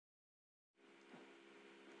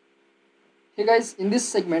Hey guys, in this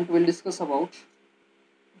segment we'll discuss about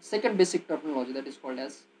second basic terminology that is called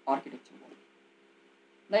as architecture model.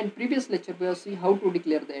 Now in previous lecture we have seen how to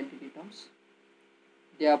declare the entity terms.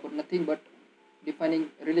 They are nothing but defining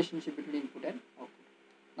relationship between input and output.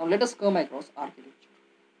 Now let us come across architecture.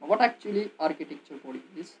 Now what actually architecture body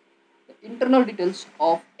is? The internal details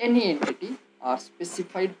of any entity are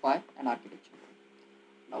specified by an architecture body.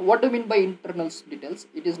 Now what do you mean by internal details?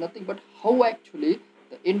 It is nothing but how actually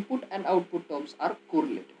the input and output terms are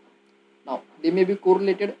correlated. Now, they may be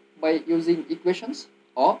correlated by using equations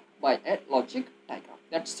or by a logic diagram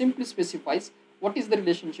that simply specifies what is the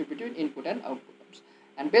relationship between input and output terms.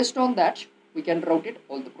 And based on that, we can route it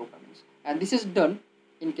all the programmings. And this is done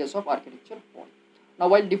in case of architecture body. Now,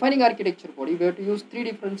 while defining architecture body, we have to use three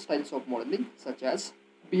different styles of modeling, such as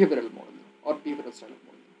behavioral modeling or behavioral style of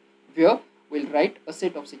modeling, where we'll write a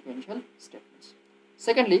set of sequential statements.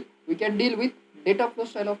 Secondly, we can deal with data flow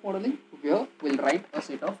style of modeling, where we'll write a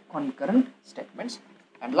set of concurrent statements.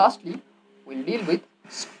 And lastly, we'll deal with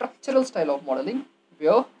structural style of modeling,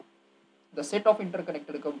 where the set of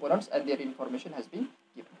interconnected components and their information has been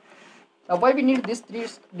given. Now why we need these three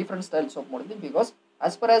different styles of modeling? Because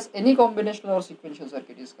as far as any combinational or sequential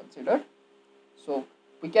circuit is considered, so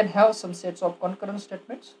we can have some sets of concurrent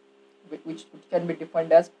statements which can be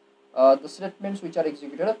defined as the statements which are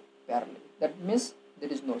executed parallelly. That means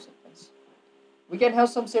there is no sequence. We can have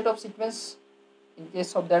some set of sequence. In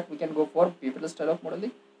case of that, we can go for behavioral style of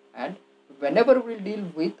modeling. And whenever we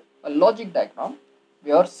deal with a logic diagram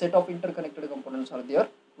where set of interconnected components are there,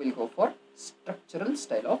 we'll go for structural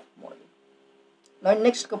style of modeling. Now in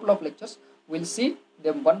next couple of lectures, we'll see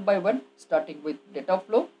them one by one, starting with data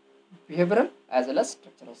flow, behavioral as well as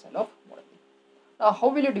structural style of modeling. Now how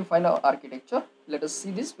will you define our architecture? Let us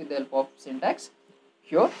see this with the help of syntax.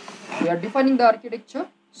 Here we are defining the architecture,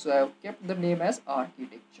 so I have kept the name as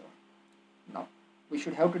architecture. Now we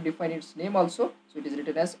should have to define its name also, so it is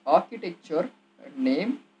written as architecture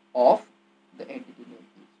name of the entity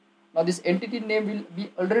name. Now this entity name will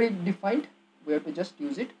be already defined, we have to just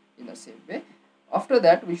use it in the same way. After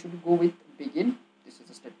that, we should go with begin. This is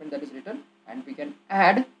a statement that is written, and we can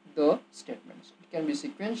add the statements. It can be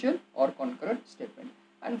sequential or concurrent statement.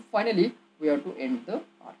 And finally, we have to end the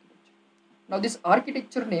architecture. Now this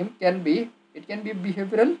architecture name can be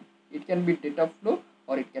behavioral, it can be data flow,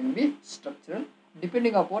 or it can be structural,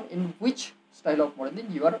 depending upon in which style of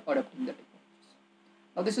modeling you are adopting the technologies.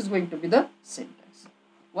 Now this is going to be the syntax.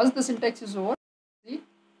 Once the syntax is over, see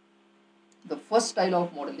the first style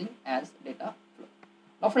of modeling as data flow.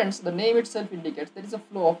 Now friends, the name itself indicates there is a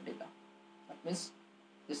flow of data. That means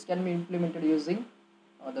this can be implemented using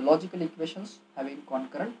the logical equations having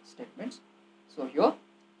concurrent statements. So here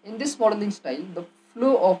in this modeling style, the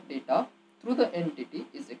flow of data through the entity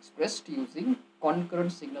is expressed using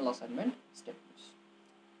concurrent signal assignment statements.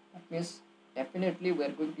 That means definitely we are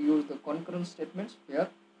going to use the concurrent statements where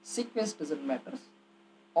sequence doesn't matter.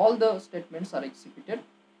 All the statements are executed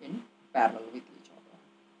in parallel with each other.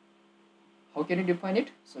 How can you define it?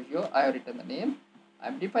 So here I have written the name. I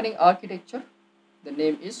am defining architecture. The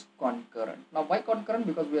name is concurrent. Now why concurrent?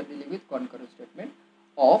 Because we are dealing with concurrent statement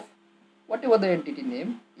of whatever the entity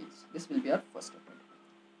name is. This will be our first statement.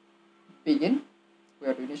 Begin, we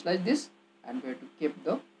have to initialize this, and we have to keep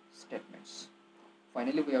the statements.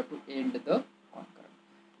 Finally, we have to end the concurrent.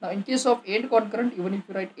 Now in case of end concurrent, even if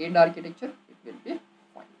you write end architecture, it will be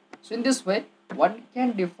fine. So in this way, one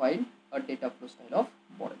can define a data flow style of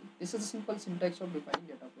modeling. This is a simple syntax of defining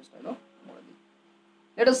data flow style of modeling.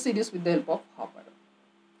 Let us see this with the help of half adder.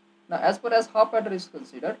 Now as far as half adder is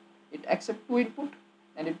considered, it accepts two input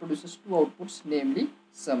and it produces two outputs, namely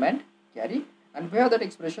sum and carry. And we have that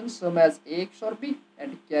expression sum as A XOR B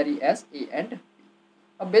and carry as A and B.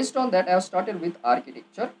 Now based on that, I have started with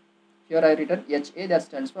architecture. Here I written HA, that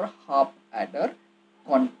stands for half adder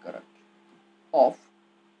concurrent of.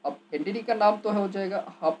 अब entity का नाम तो हो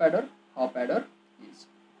जाएगा half adder is.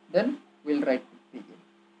 Then we'll write begin.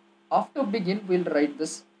 After begin, we'll write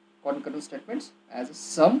this concurrent statements as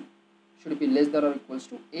sum should be less than or equals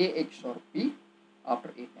to A XOR B after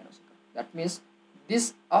 8 nanoseconds. That means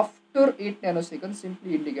this after 8 nanoseconds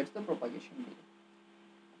simply indicates the propagation delay.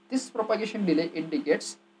 This propagation delay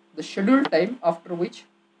indicates the scheduled time after which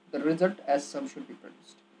the result as sum should be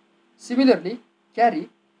produced. Similarly, carry,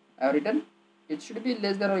 I have written it should be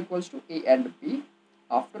less than or equals to A and B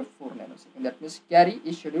after 4 nanoseconds. That means carry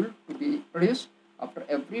is scheduled to be produced after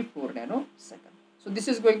every 4 nanoseconds. So this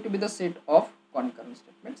is going to be the set of concurrent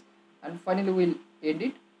statements. And finally, we'll end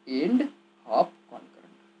it, end half concurrent.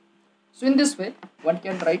 So in this way, one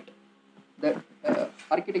can write the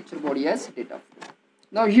architecture body as data flow.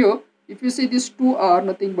 Now here, if you see these two are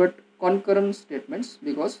nothing but concurrent statements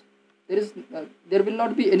because there will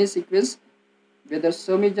not be any sequence whether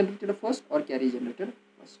sum is generated first or carry is generated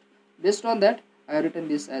first. Based on that, I have written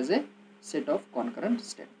this as a set of concurrent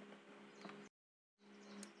statements.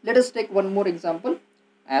 Let us take one more example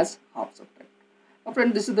as half subtract. Now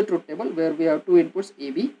friend, this is the truth table where we have two inputs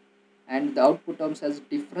AB and the output terms has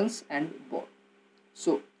difference and BOR.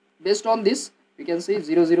 So based on this, we can say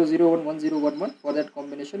 00011011. For that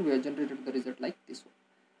combination, we have generated the result like this one.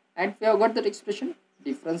 And we have got that expression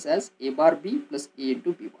difference as A bar B plus A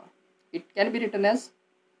into B bar. It can be written as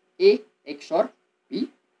A XOR B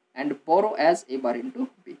and borrow as A bar into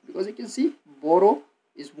B, because you can see borrow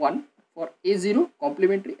is 1 for A0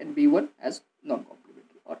 complementary and B1 as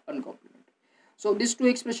non-complementary or uncomplimentary. So these two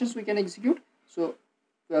expressions we can execute. So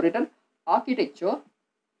we have written architecture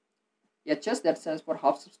HS, that stands for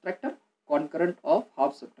half subtractor, concurrent of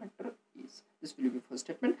half subtractor is. This will be first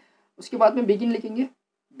statement. उसके बाद में begin लिखेंगे,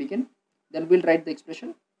 begin, then we'll write the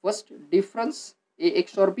expression. First, difference A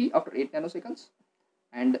XOR B after 8 nanoseconds,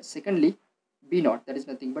 and secondly B naught, that is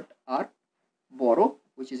nothing but R, borrow,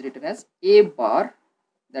 which is written as A bar,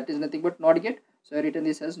 that is nothing but not get, so I written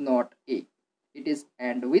this as not A. It is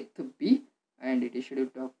AND with B and it is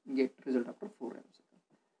scheduled to get result after 4 nanoseconds.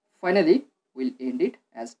 Finally, we'll end it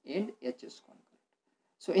as AND HS concurrent.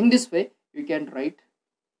 So in this way, you can write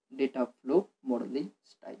data flow modeling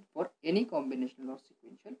style for any combinational or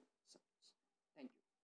sequential